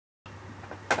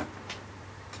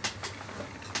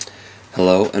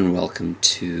Hello and welcome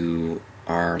to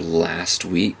our last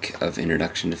week of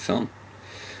Introduction to Film.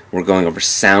 We're going over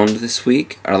sound this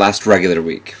week, our last regular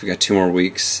week. We got 2 more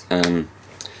weeks, our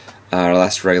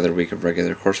last regular week of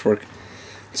regular coursework.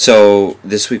 So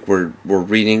this week we're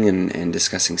reading and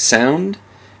discussing sound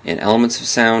and elements of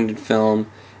sound in film,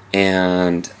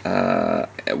 and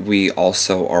we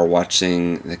also are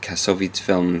watching the Kassovitz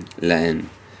film La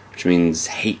Haine, which means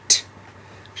hate,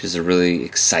 which is a really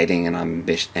exciting and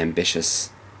ambitious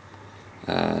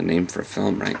name for a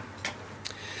film, right?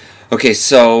 Okay,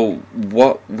 so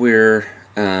what we're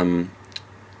the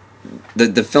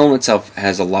film itself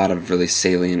has a lot of really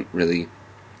salient, really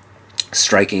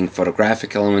striking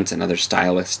photographic elements and other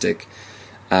stylistic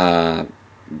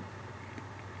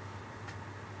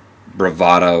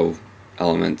bravado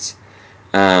elements,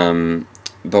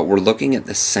 but we're looking at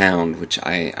the sound, which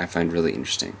I find really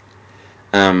interesting.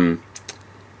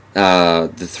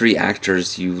 The 3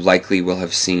 actors you likely will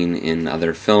have seen in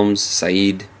other films: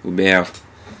 Saïd, Hubert,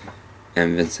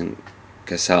 and Vincent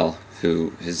Cassel,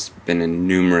 who has been in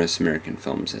numerous American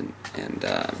films and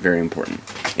very important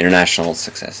international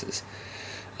successes.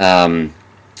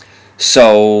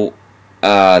 So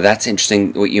that's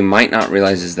interesting. What you might not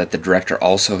realize is that the director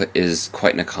also is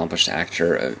quite an accomplished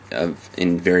actor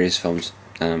in various films.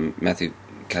 Matthew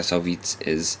Kassovitz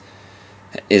is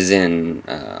in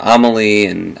Amelie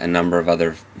and a number of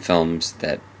other films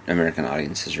that American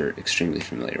audiences are extremely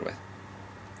familiar with.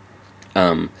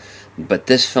 But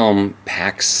this film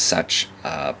packs such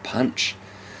a punch.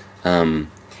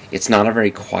 It's not a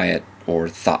very quiet or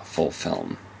thoughtful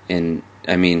film.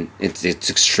 It's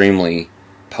extremely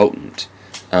potent,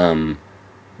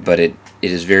 but it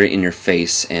is very in your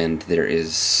face, and there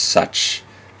is such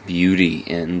beauty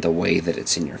in the way that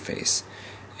it's in your face.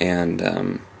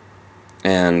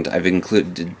 And I've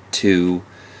included two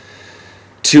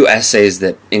essays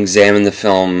that examine the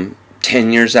film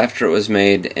 10 years after it was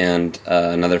made, and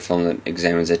another film that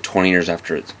examines it 20 years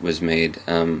after it was made,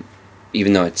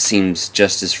 even though it seems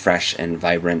just as fresh and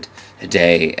vibrant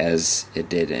today as it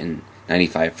did in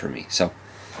 95 for me. So,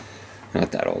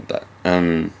 not that old, but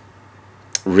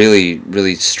really,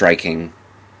 really striking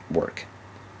work.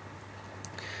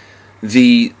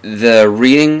 The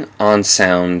reading on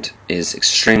sound is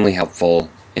extremely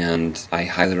helpful, and I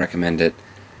highly recommend it.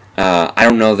 I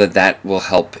don't know that will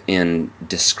help in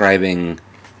describing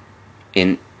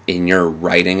in your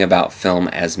writing about film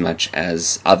as much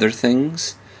as other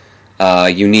things.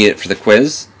 You need it for the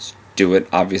quiz. Do it,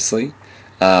 obviously.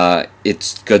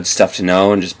 It's good stuff to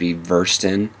know and just be versed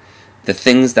in. The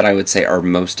things that I would say are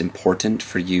most important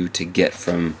for you to get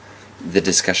from the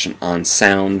discussion on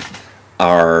sound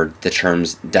are the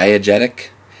terms diegetic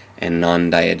and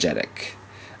non-diegetic.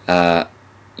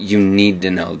 You need to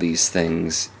know these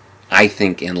things, I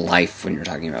think, in life when you're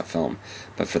talking about film,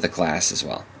 but for the class as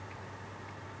well.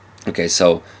 Okay,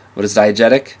 so what is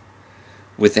diegetic?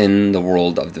 Within the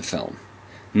world of the film.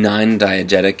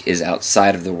 Non-diegetic is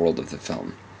outside of the world of the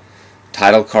film.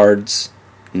 Title cards,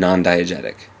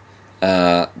 non-diegetic.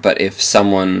 But if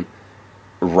someone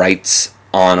writes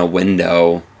on a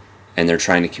window and they're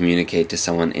trying to communicate to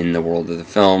someone in the world of the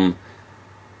film,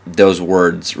 those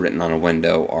words written on a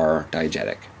window are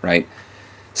diegetic, right?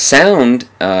 Sound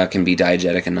can be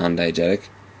diegetic and non-diegetic,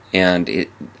 and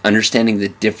understanding the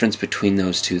difference between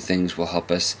those two things will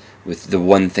help us with the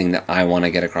one thing that I want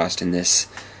to get across in this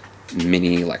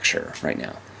mini lecture right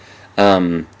now.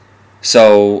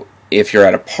 So if you're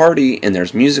at a party and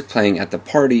there's music playing at the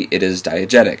party, it is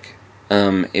diegetic.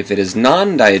 If it is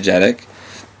non-diegetic,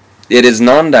 it is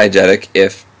non-diegetic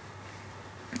if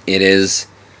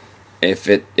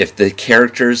the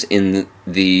characters in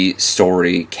the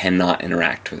story cannot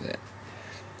interact with it.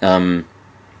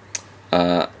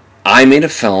 I made a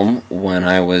film when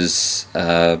I was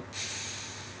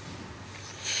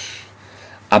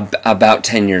about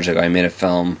 10 years ago. I made a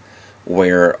film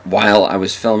where, while I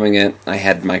was filming it, I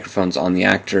had microphones on the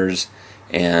actors,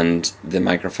 and the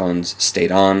microphones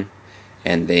stayed on,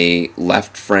 and they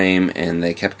left frame and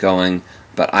they kept going,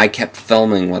 but I kept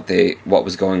filming what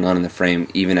was going on in the frame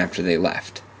even after they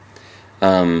left.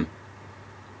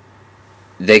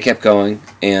 They kept going,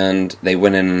 and they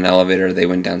went in an elevator, they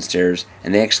went downstairs,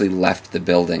 and they actually left the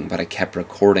building, but I kept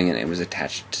recording it, and it was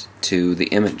attached to the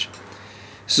image.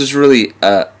 This was really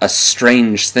a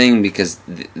strange thing, because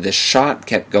the shot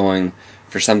kept going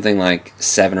for something like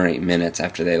 7 or 8 minutes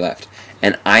after they left,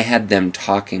 and I had them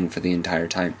talking for the entire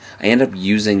time. I ended up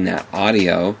using that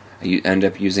audio, I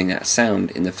ended up using that sound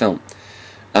in the film.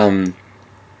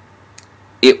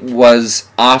 It was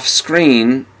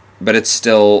off-screen, but it's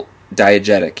still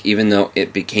diegetic, even though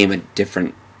it became a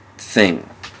different thing.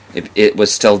 It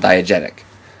was still diegetic.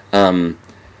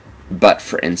 But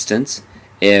for instance,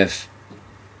 if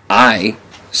I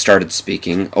started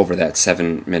speaking over that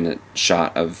 7-minute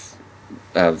shot of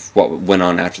what went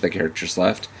on after the characters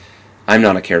left, I'm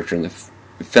not a character in the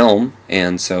film,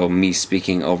 and so me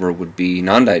speaking over would be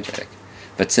non-diegetic.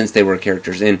 But since they were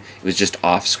characters in, it was just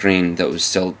off-screen that was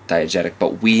still diegetic.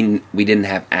 But we didn't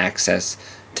have access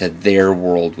to their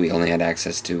world. We only had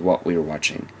access to what we were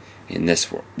watching in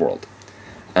this world.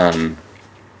 And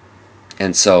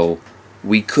so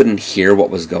we couldn't hear what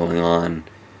was going on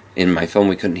in my film.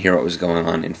 We couldn't hear what was going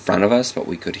on in front of us, but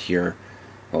we could hear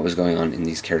what was going on in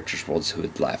these characters' worlds who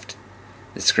had left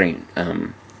the screen.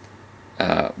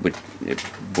 Which it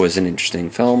was an interesting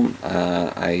film.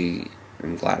 I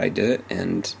am glad I did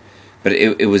it, but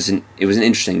it was an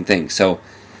interesting thing. So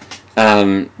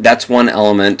that's one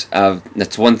element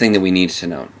that's one thing that we need to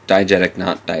know: diegetic,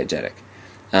 not diegetic.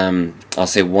 I'll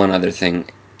say one other thing,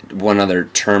 one other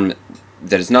term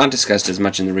that is not discussed as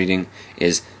much in the reading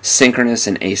is synchronous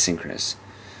and asynchronous.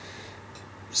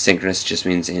 Synchronous just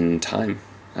means in time.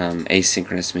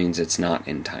 Asynchronous means it's not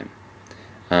in time.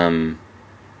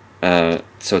 So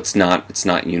it's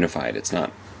not unified. It's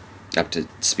not up to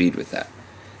speed with that.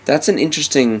 That's an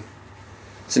interesting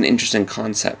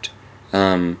concept.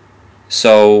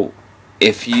 So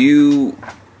if you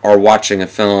are watching a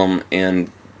film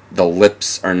and the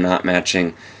lips are not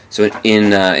matching, so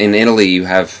in Italy you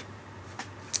have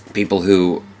people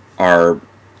who are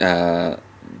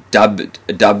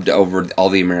dubbed over all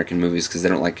the American movies because they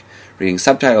don't like reading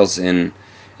subtitles in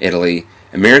Italy.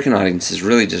 American audiences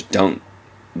really just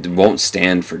won't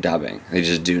stand for dubbing. They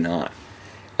just do not,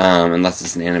 unless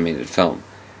it's an animated film,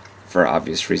 for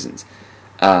obvious reasons.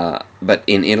 But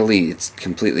in Italy, it's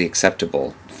completely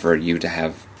acceptable for you to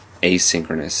have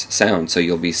asynchronous sound. So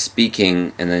you'll be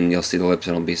speaking, and then you'll see the lips,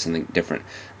 and it'll be something different.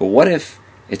 But what if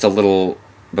it's a little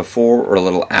before or a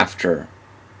little after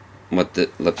what the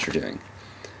lips are doing?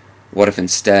 What if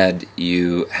instead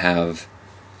you have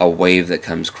a wave that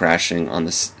comes crashing on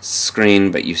the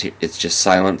screen, but you see it's just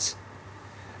silence,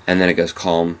 and then it goes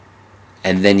calm,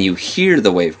 and then you hear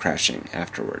the wave crashing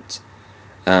afterwards.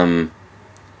 Even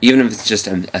if it's just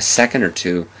a second or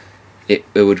two, it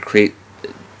would create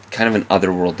kind of an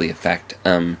otherworldly effect.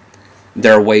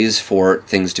 There are ways for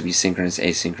things to be synchronous,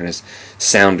 asynchronous,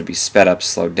 sound to be sped up,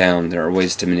 slowed down. There are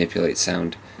ways to manipulate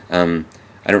sound. I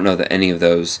don't know that any of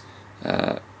those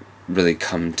really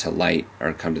come to light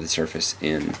or come to the surface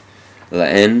in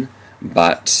L'Haine,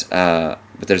 but there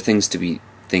are things to be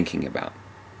thinking about.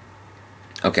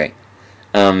 Okay.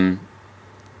 The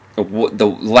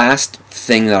last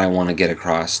thing that I want to get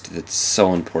across that's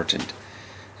so important,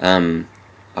 I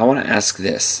want to ask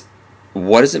this: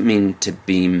 what does it mean to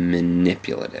be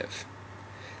manipulative?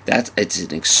 It's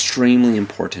an extremely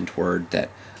important word that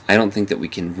I don't think that we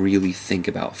can really think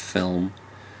about film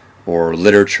or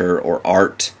literature or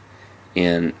art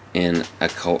in a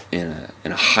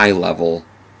high level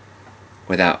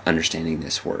without understanding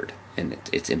this word and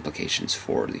its implications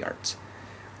for the arts.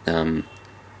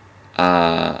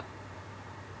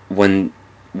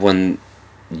 When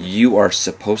you are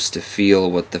supposed to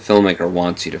feel what the filmmaker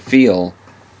wants you to feel,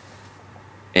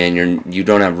 and you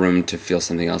don't have room to feel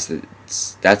something else,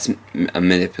 that's a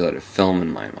manipulative film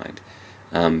in my mind.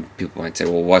 People might say,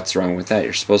 well, what's wrong with that?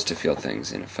 You're supposed to feel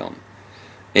things in a film.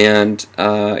 And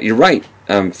you're right.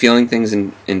 Feeling things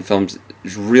in films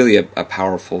is really a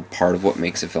powerful part of what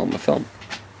makes a film a film.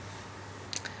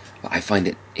 I find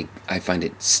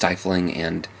it stifling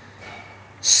and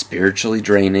spiritually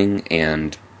draining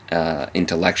and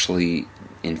intellectually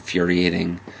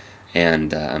infuriating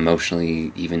and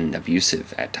emotionally even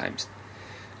abusive at times.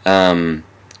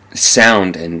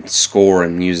 Sound and score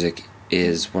and music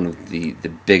is one of the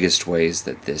biggest ways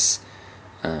that this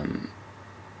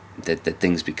that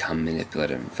things become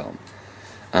manipulative in film.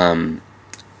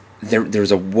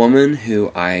 There's a woman who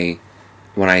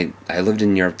when I lived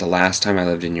in Europe, the last time I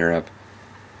lived in Europe,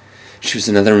 she was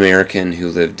another American who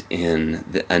lived in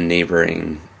a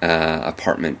neighboring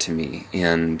apartment to me,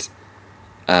 and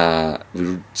we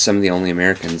were some of the only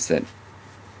Americans that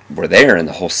were there in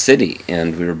the whole city,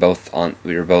 and we were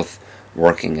both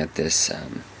working at this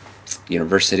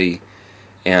university,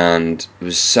 and it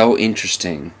was so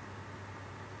interesting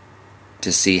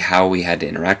to see how we had to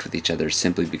interact with each other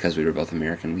simply because we were both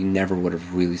American. We never would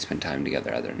have really spent time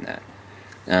together other than that,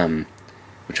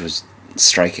 which was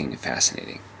striking and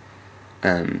fascinating.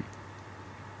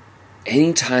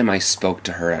 Anytime I spoke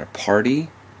to her at a party,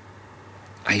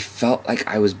 I felt like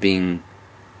I was being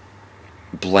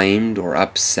blamed or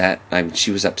upset. She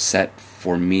was upset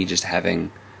for me just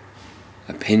having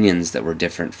opinions that were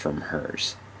different from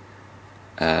hers.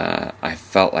 I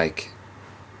felt like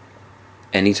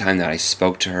anytime that I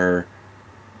spoke to her,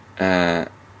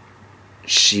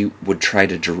 she would try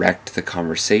to direct the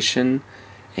conversation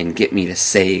and get me to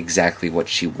say exactly what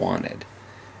she wanted.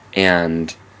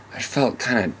 And I felt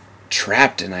kind of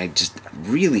trapped, and I just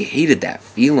really hated that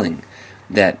feeling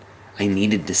that I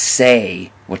needed to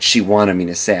say what she wanted me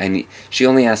to say. She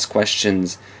only asked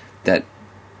questions that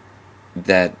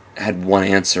had one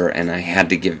answer, and I had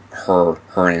to give her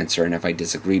answer, and if I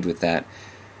disagreed with that,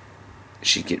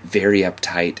 she'd get very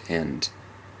uptight, and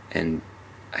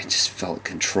I just felt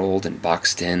controlled and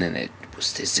boxed in, and it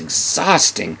was this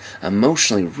exhausting,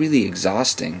 emotionally really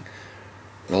exhausting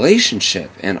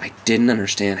relationship, and I didn't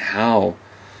understand how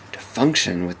to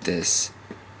function with this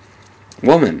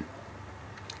woman,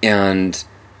 and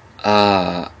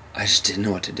I just didn't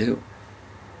know what to do.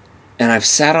 And I've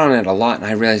sat on it a lot, and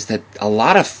I realized that a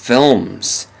lot of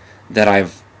films that I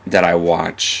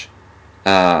watch,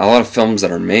 a lot of films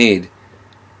that are made,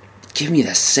 give me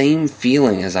the same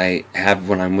feeling as I have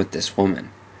when I'm with this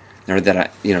woman, or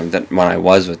that when I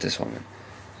was with this woman,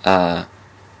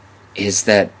 is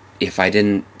that if I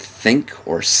didn't think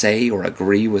or say or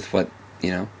agree with what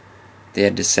they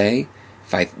had to say,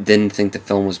 if I didn't think the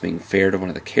film was being fair to one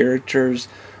of the characters,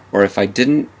 or if I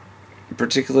didn't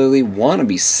particularly want to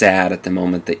be sad at the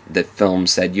moment that the film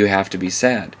said you have to be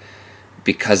sad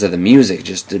because of the music,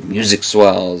 just the music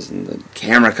swells and the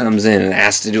camera comes in and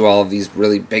asks to do all of these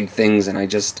really big things, and I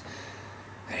just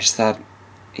thought,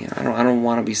 I don't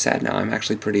want to be sad now. I'm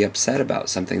actually pretty upset about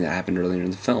something that happened earlier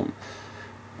in the film.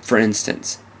 For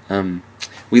instance,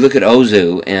 we look at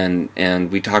Ozu,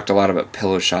 and we talked a lot about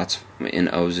pillow shots in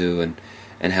Ozu,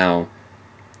 and how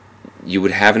you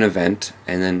would have an event,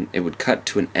 and then it would cut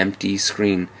to an empty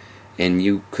screen, and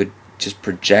you could just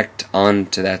project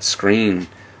onto that screen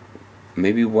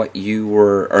maybe what you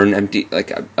were, or an empty,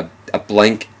 like a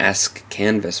blank-esque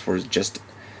canvas was just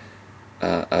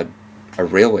a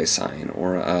railway sign,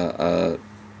 or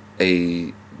an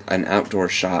outdoor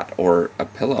shot, or a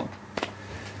pillow,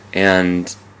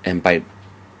 and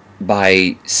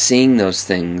by seeing those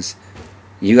things,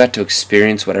 you got to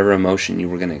experience whatever emotion you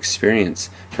were going to experience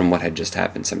from what had just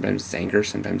happened. Sometimes it's anger,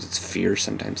 sometimes it's fear,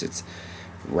 sometimes it's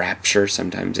rapture,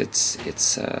 sometimes it's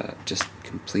just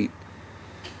complete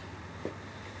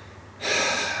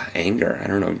anger. I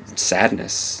don't know,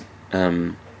 sadness.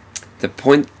 The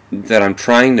point that I'm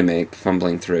trying to make,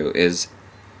 fumbling through, is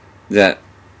that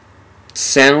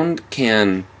sound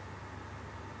can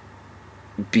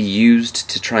be used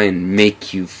to try and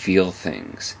make you feel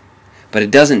things. But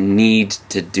it doesn't need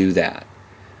to do that.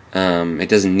 It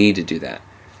doesn't need to do that.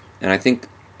 And I think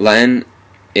Len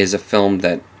is a film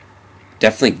that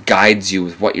definitely guides you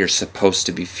with what you're supposed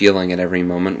to be feeling at every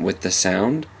moment with the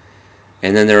sound.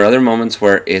 And then there are other moments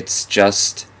where it's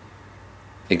just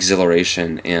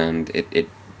exhilaration, and it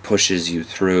pushes you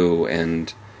through,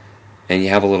 and you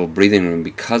have a little breathing room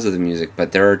because of the music.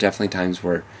 But there are definitely times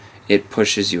where it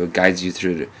pushes you, it guides you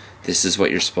through to, this is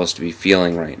what you're supposed to be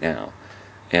feeling right now.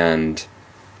 And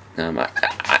I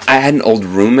had an old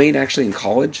roommate actually in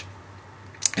college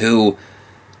who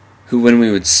when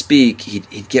we would speak,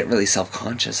 he'd get really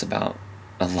self-conscious about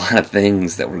a lot of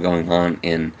things that were going on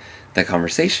in the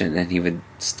conversation, and he would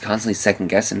constantly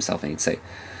second-guess himself, and he'd say,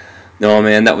 "No,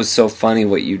 man, that was so funny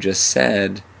what you just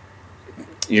said.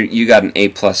 You got an A+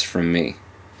 from me."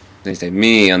 And he'd say,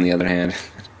 "Me, on the other hand,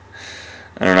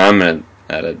 I don't know, I'm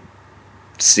at a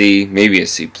C, maybe a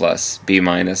C+, B-,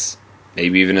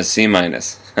 maybe even a C-.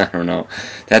 I don't know.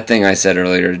 That thing I said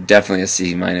earlier, definitely a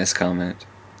C- comment."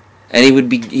 And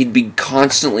he'd be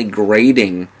constantly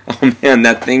grading. "Oh man,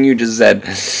 that thing you just said,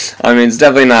 I mean, it's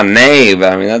definitely not an A,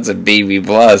 but I mean, that's a B+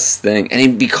 thing." And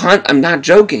he'd be I'm not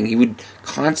joking. He would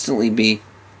constantly be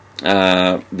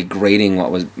grading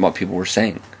what people were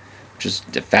saying, which is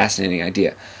a fascinating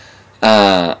idea.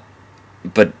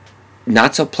 But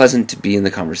not so pleasant to be in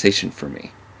the conversation for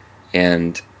me.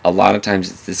 And a lot of times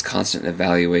it's this constant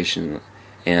evaluation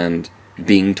and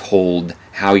being told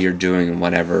how you're doing and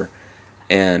whatever.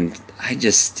 And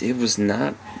it was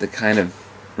not the kind of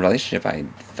relationship I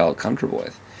felt comfortable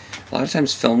with. A lot of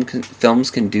times films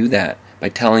can do that by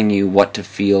telling you what to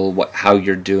feel, how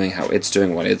you're doing, how it's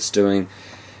doing, what it's doing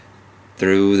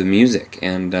through the music.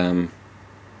 And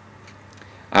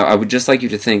I would just like you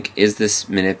to think, is this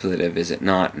manipulative, is it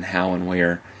not, and how and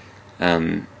where?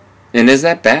 And is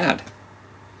that bad?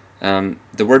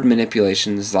 The word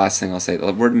manipulation, this is the last thing I'll say,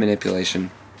 the word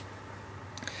manipulation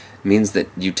means that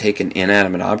you take an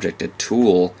inanimate object, a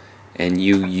tool, and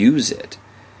you use it.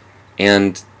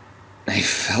 And I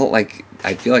feel like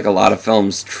a lot of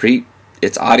films treat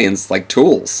its audience like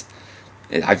tools.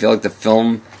 I feel like the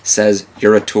film says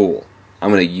you're a tool. I'm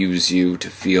going to use you to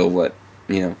feel what,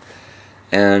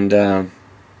 and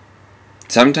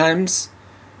sometimes,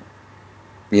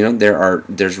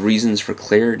 there's reasons for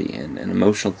clarity, and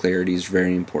emotional clarity is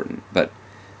very important. But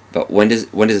when does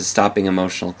it stopping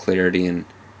emotional clarity, and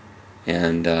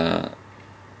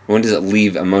when does it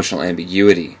leave emotional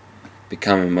ambiguity,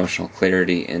 become emotional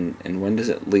clarity, and when does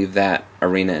it leave that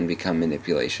arena and become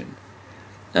manipulation?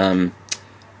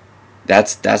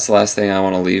 That's the last thing I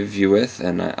want to leave you with,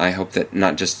 and I hope that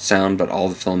not just sound, but all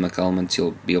the filmic elements,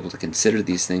 you'll be able to consider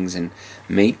these things and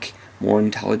make more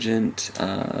intelligent,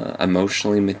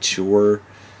 emotionally mature,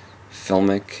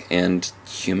 filmic, and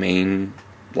humane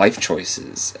life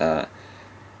choices.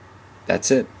 That's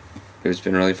it. It's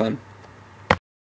been really fun.